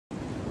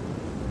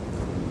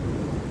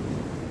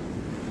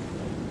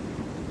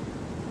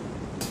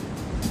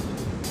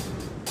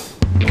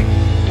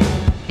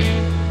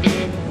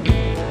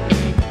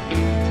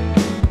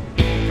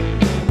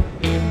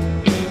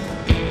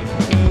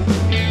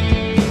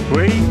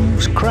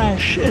Waves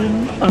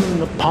crashing on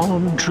the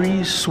palm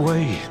trees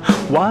sway,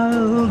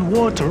 wild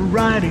water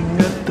riding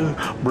at the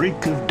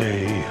break of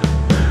day.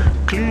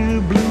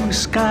 Clear blue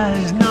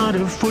skies, not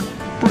a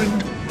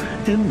footprint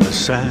in the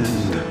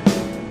sand.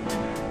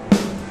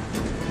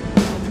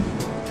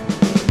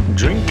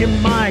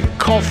 Drinking my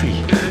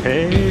coffee,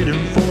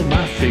 heading for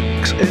my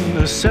fix in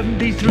the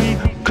 73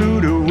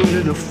 Cuda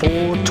with a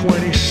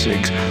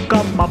 426.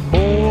 Got my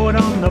board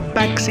on the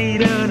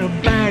backseat and a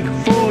bag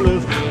full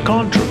of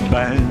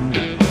contraband.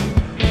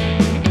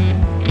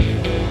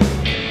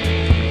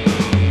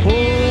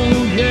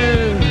 Oh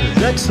yeah,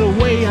 that's the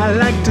way I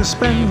like to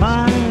spend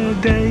my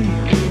day.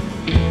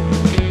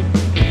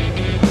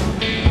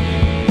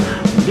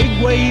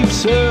 Big wave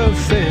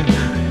surfing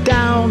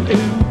down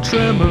in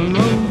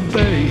Tremelo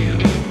Bay.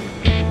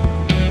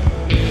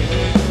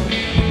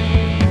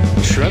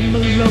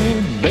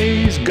 Tremelo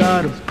Bay's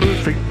got a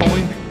perfect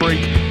point break.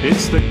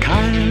 It's the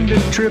kind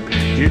of trip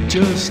you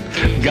just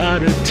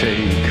gotta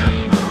take.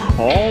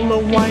 All the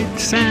white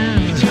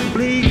sands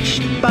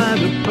bleached by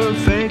the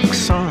perfect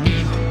sun.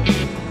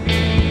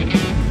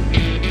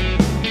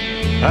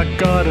 I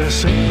got a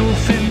single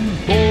fin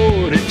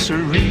board, it's a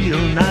real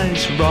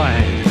nice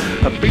ride.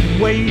 A big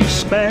wave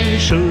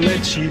special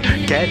lets you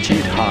catch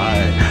it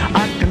high.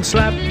 I can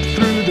slap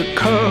through the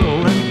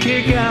curl and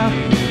kick out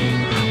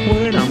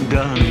when I'm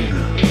done.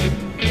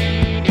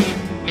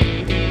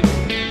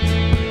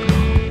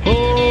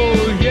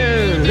 Oh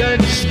yeah,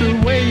 that's the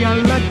way I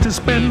like to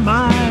spend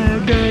my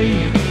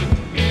day.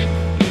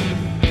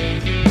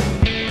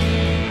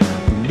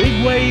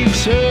 Big wave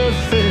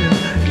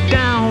surfing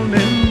down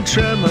in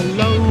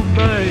Tremelo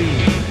Bay.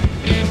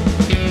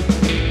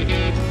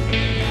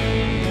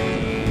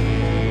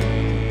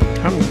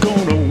 I'm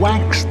gonna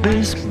wax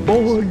this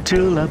board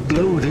till I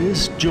blow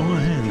this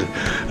joint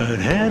and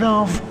head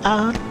off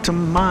out to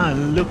my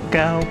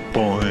lookout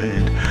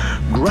point.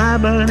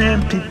 Grab an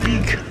empty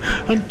peak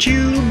and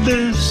tube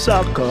this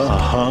sucker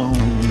home.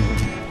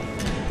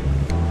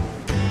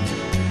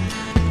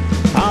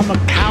 I'm a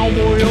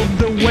cowboy of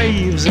the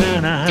waves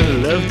and I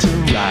love to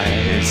ride.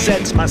 It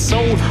sets my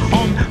soul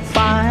on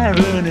fire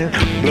and it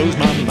blows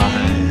my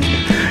mind.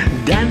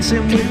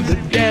 Dancing with the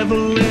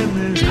devil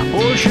in this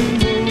ocean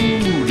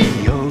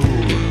rodeo.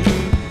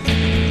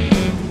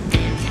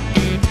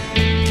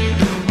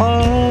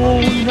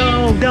 Oh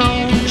no,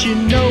 don't you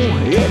know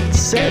it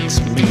sets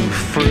me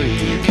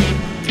free.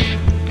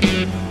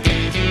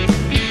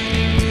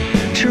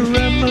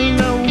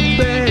 Tremelo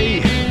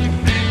Bay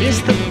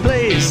is the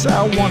place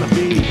I wanna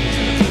be.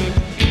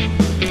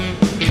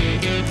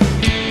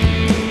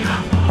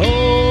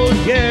 Oh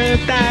yeah,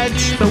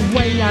 that's the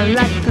way I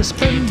like to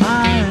spend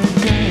my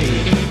day.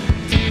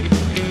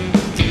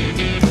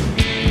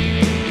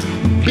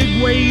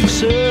 Big wave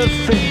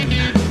surfing